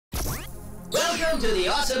Welcome to the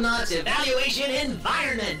Awesomenauts evaluation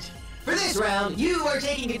environment. For this round, you are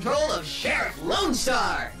taking control of Sheriff Lone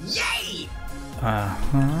Star. Yay!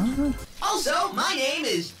 Also, my name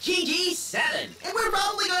is GG7, and we're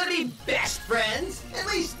probably going to be best friends, at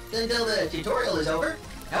least until the tutorial is over.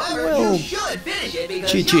 However, well, you should finish it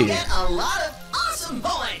because GG. you'll get a lot of awesome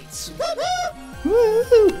points. Woo-hoo!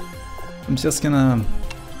 Woo! I'm just gonna...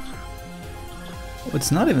 Oh,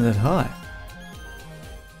 it's not even that high.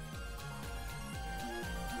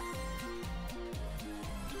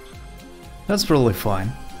 That's probably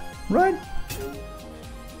fine, right?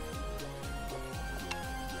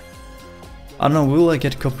 I don't know, will I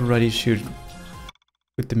get copyright issued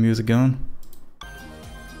with the music on?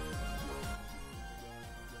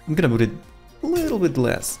 I'm gonna put it a little bit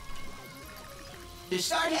less. To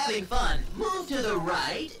start having fun, move to the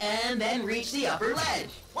right and then reach the upper ledge.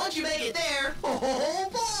 Once you make it there, oh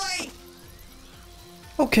boy!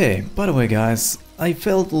 Okay, by the way guys, I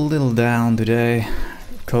felt a little down today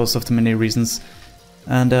because of the many reasons.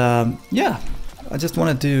 And yeah, I just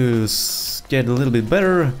wanted to get a little bit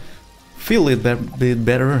better, feel a bit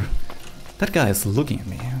better. That guy is looking at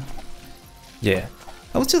me. Yeah,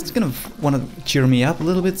 I was just gonna want to cheer me up a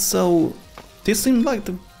little bit, so this seemed like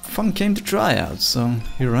the fun game to try out, so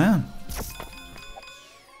here I am.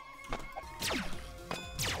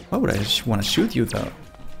 Why would I want to shoot you though?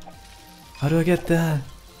 How do I get that?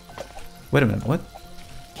 Wait a minute, what?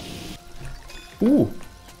 Ooh!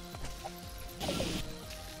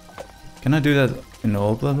 Can I do that in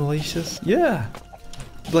all levels? Yeah!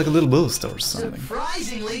 Like a little boost or something.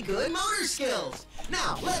 Surprisingly good motor skills!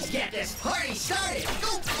 Now, let's get this party started!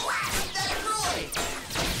 Go blast that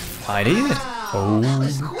droid! I did! Wow, that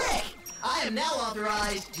was quick! I am now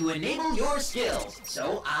authorized to enable your skills,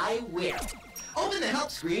 so I will. Open the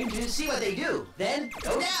help screen to see what they do, then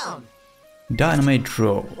go down. Dynamite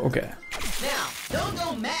throw, okay. Now, don't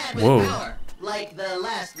go mad with Whoa. power, like the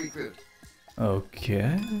last recruit.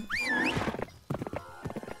 Okay.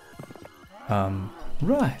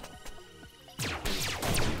 Right.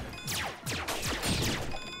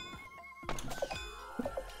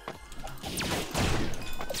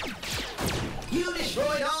 You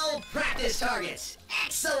destroyed all practice targets.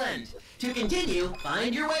 Excellent! To continue,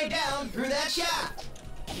 find your way down through that shaft.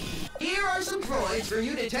 Here are some droids for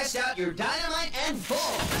you to test out your dynamite and bull.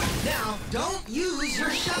 Now, don't use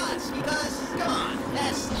your shots because, come on,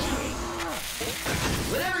 that's cheating.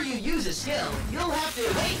 Whenever you use a skill, you'll have to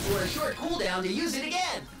wait for a short cooldown to use it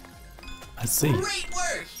again. I see. Great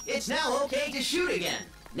work! It's now okay to shoot again.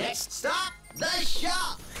 Next stop, the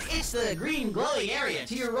shop. It's the green glowing area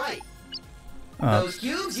to your right. Those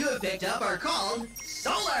cubes you have picked up are called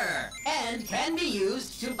solar and can be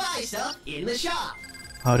used to buy stuff in the shop.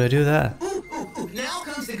 How do I do that? Ooh, now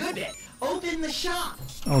comes the good bit. Open the shop.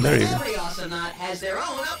 Oh, there you go. Every Awesomenaut has their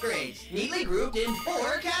own upgrades, neatly grouped in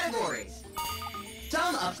 4 categories.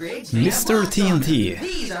 Some upgrades may have Mr. locks on them. TNT.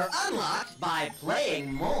 These are unlocked by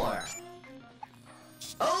playing more.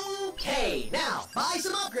 Okay, now buy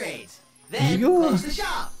some upgrades. Then You go. close the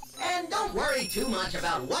shop. And don't worry too much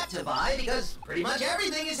about what to buy because pretty much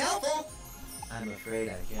everything is helpful. I'm afraid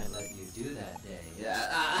I can't let you do that, Day.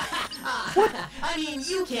 I mean,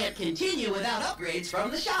 you can't continue without upgrades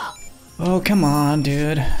from the shop. Oh, come on,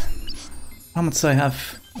 dude. How much I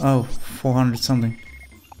have? Oh, 400 something.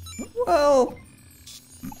 Well,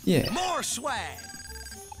 yeah. More swag.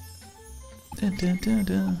 Dun, dun, dun,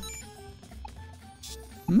 dun.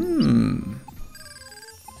 Hmm.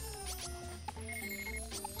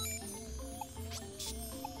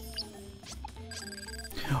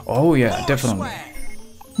 Oh yeah, More definitely. swag.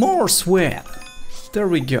 More sweat. There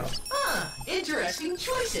we go. Interesting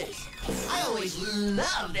choices. I always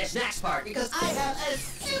love this next part because I have a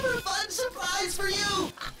super fun surprise for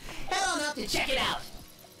you. Head on up to check it out.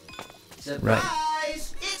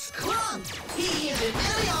 Surprise! It's Clunk. He is an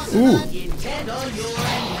enemy Awesomenaut intent on your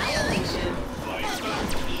annihilation.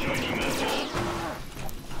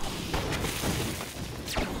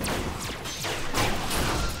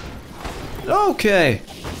 Okay.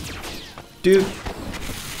 Dude.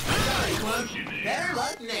 Sorry, Clunk. Better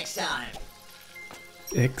luck next time.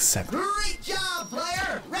 Except. Great job,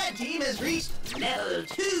 player! Red team has reached level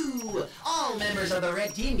 2. All members of the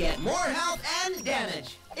red team get more health and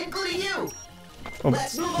damage, including you. Oh,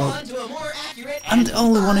 Let's move on to a more accurate. I'm and the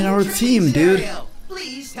only one in fun our training team, dude. scenario.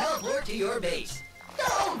 Please teleport to your base.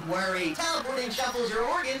 Don't worry, teleporting shuffles your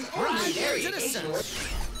organs only very occasionally.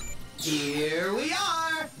 Here we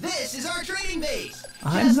are. This is our training base.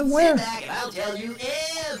 I'm Just aware. sit back and I'll tell you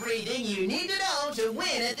everything you need to know to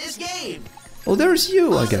win at this game. Oh, there's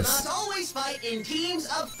you, I Awesomenauts guess. always fight in teams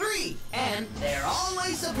of 3, and they're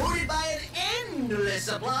always supported by an endless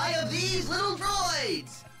supply of these little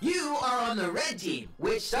droids. You are on the red team,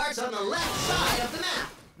 which starts on the left side of the map.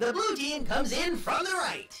 The blue team comes in from the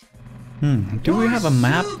right. Do we have a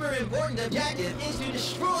map? Your super important objective is to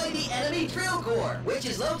destroy the enemy drill core, which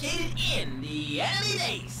is located in the enemy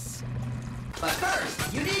base. But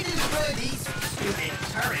first, you need to destroy these stupid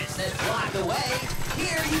turrets that block the way.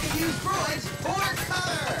 Here you can use droids for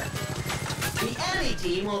cover. The enemy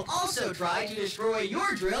team will also try to destroy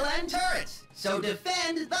your drill and turrets, so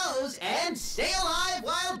defend those and stay alive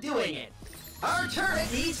while doing it. Our turret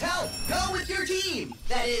needs help. Go with your team.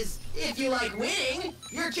 That is, if you like winning.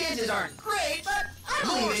 Your chances aren't great, but I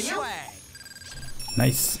believe in you.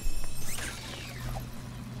 Nice.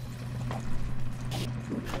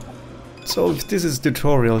 So if this is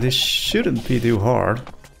tutorial, this shouldn't be too hard.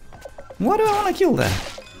 Why do I want to kill that?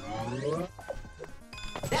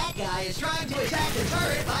 That guy is trying to attack the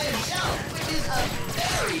turret by himself, which is a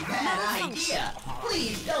very bad idea.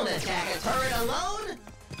 Please don't attack a turret alone.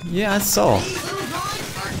 Yeah, I saw. These little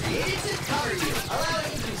droids are created to cover you,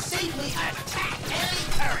 allowing you to safely attack enemy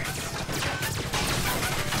turrets.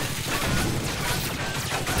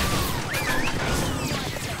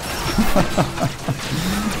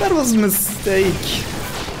 That was a mistake.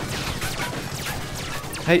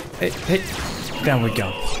 Hey, hey, hey. There we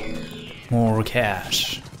go. More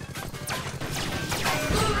cash.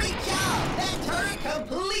 Great job! That turret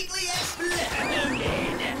completely exploded.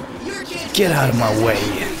 Your chances Get out of my way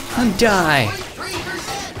and die.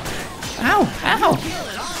 3%. Ow, ow. Kill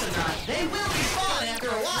an Awesomenaut. They will respawn after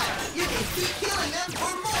a while. You can keep killing them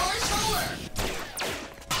for more solar.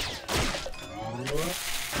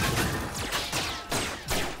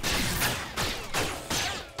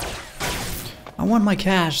 I want my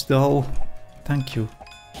cash though. Thank you.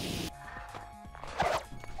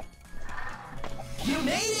 You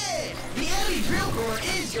made it! The enemy drill core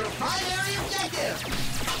is your primary objective.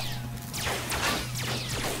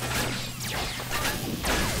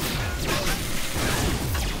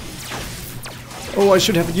 Oh, I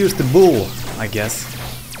should have used the bull, I guess.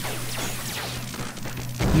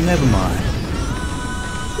 Never mind.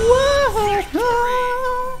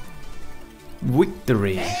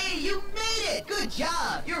 Victory. Hey, you made it! Good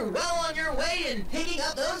job! You're well on your way in picking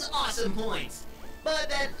up those awesome points. But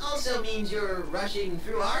that also means you're rushing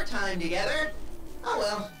through our time together. Oh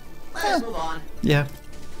well, let us move on. Yeah.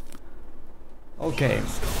 Okay,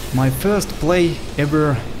 my first play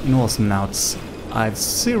ever in Awesomenauts. I have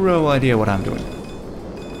zero idea what I'm doing.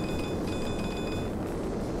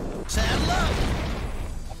 Saddle up!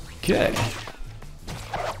 Okay.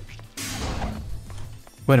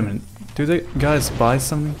 Wait a minute. Do the guys buy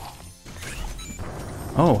something?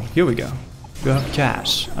 Oh, here we go. You have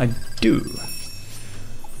cash. I do.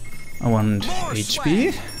 I want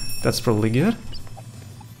HP. That's probably good.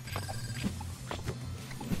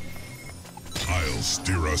 I'll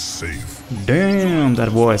steer us safe. Damn, that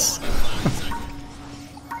voice.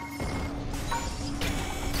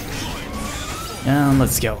 And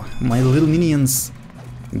let's go. My little minions.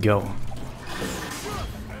 Go.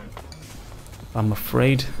 I'm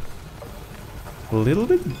afraid. A little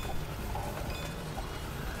bit?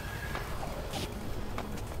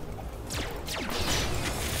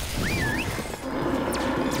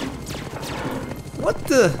 What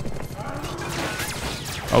the?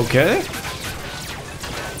 Okay.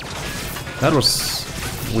 That was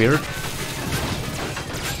weird.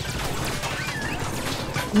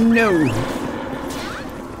 No.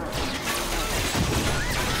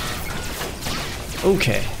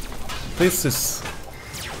 Okay. This is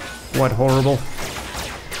quite horrible.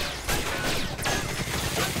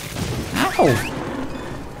 Ow!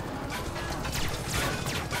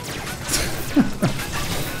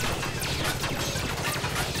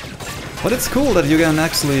 But it's cool that you can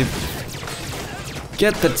actually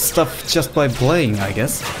get that stuff just by playing, I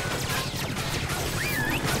guess.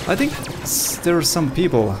 I think there are some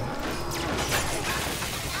people.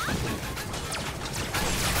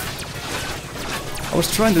 I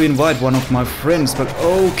was trying to invite one of my friends, but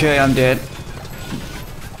okay, I'm dead.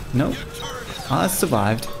 No, I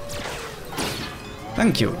survived.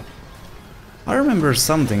 Thank you. I remember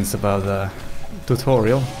some things about the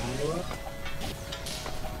tutorial.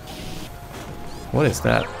 What is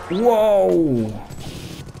that? Whoa!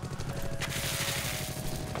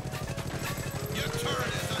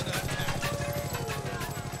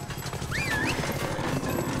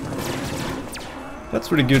 That's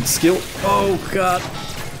pretty good skill. Oh god.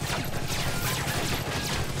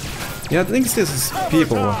 Yeah, I think this is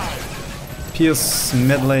people. Pierce,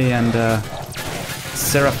 Medley, and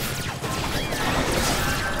Seraph.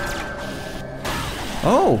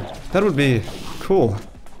 Oh, that would be cool.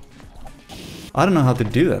 I don't know how to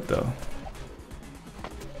do that though.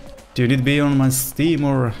 Do you need to be on my Steam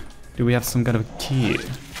or do we have some kind of key?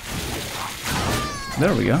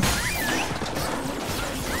 There we go.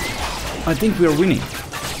 I think we are winning.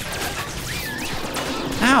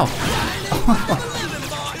 Ow!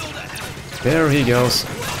 There he goes.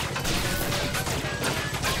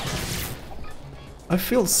 I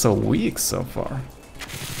feel so weak so far.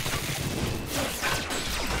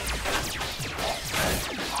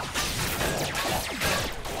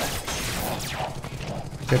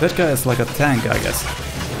 Okay, that guy is like a tank, I guess.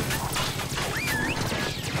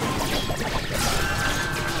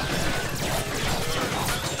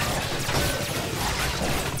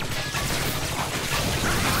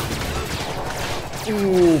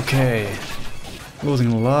 Okay.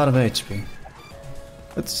 Losing a lot of HP.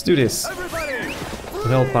 Let's do this. To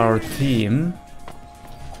help our team.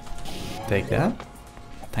 Take that.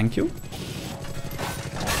 Thank you.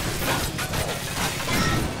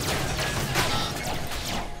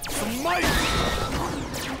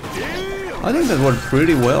 I think that worked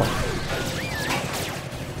pretty well.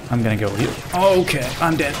 I'm gonna go here. Okay,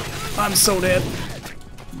 I'm dead. I'm so dead.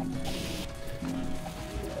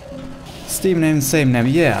 Steam name, same name.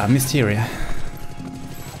 Yeah, Mistheria.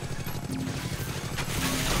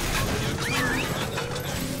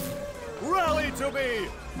 Rally to me.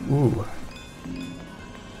 Ooh.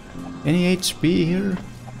 Any HP here?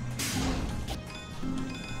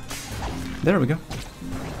 There we go.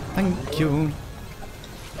 Thank you.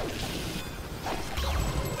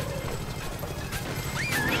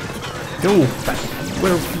 Go back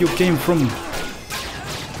where you came from.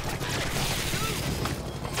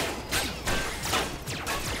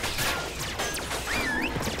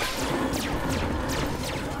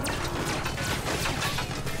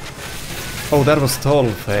 Oh, that was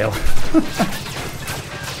total fail.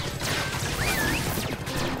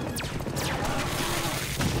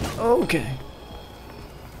 Okay.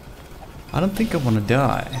 I don't think I want to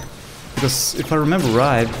die. Because if I remember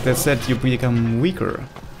right, they said you become weaker.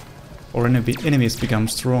 Or enemies become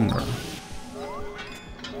stronger.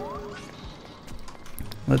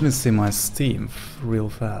 Let me see my Steam real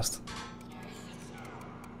fast.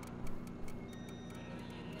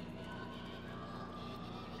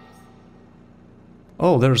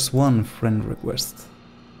 Oh, there's one friend request.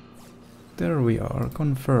 There we are,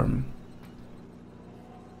 confirm.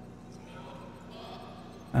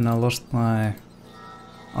 And I lost my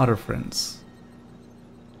other friends.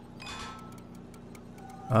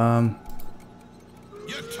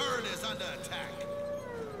 Your turret is under attack.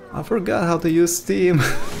 I forgot how to use Steam.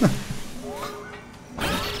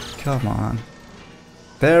 Come on.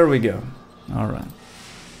 There we go. Alright.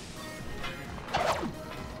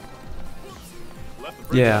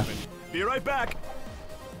 Yeah. Be right back.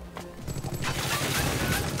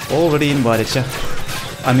 Already invited ya.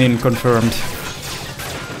 I mean, confirmed.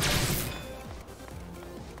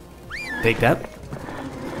 Take that.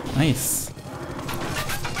 Nice.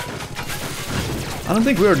 I don't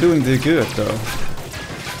think we are doing too good though.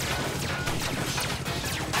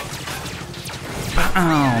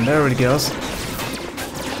 Oh, there it goes.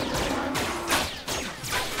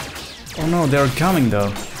 Oh no, they're coming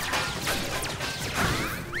though.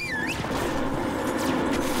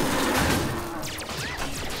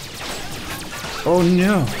 Oh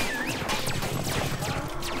no.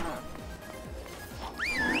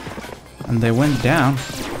 And they went down.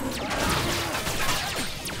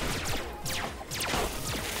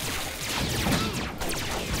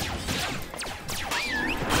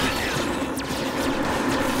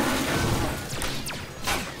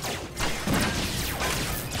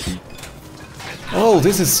 Oh,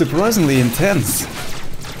 this is surprisingly intense.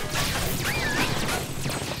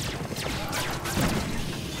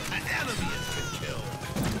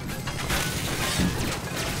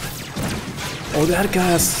 Oh, that guy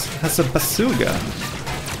has a bazooka.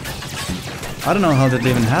 I don't know how that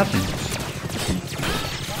even happened.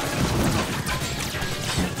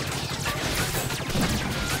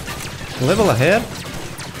 Level ahead?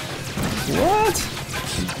 What?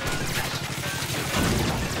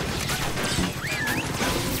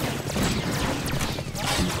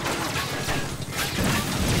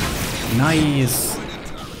 Nice.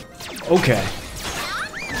 Okay.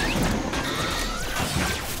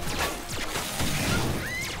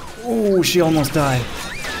 Oh, she almost died.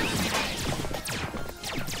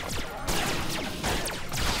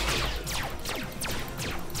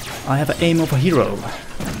 I have an aim of a hero.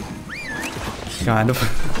 Kind of.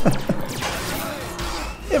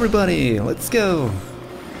 Everybody, let's go.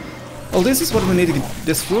 Oh, this is what we need to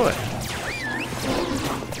destroy.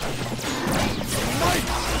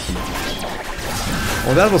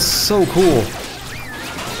 Oh, that was so cool.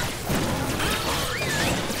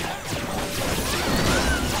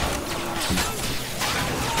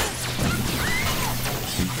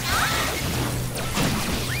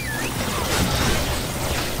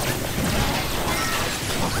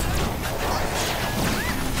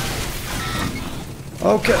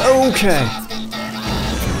 Okay, okay.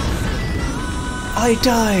 I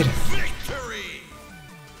died. Victory!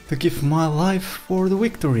 To give my life for the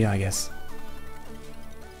victory, I guess.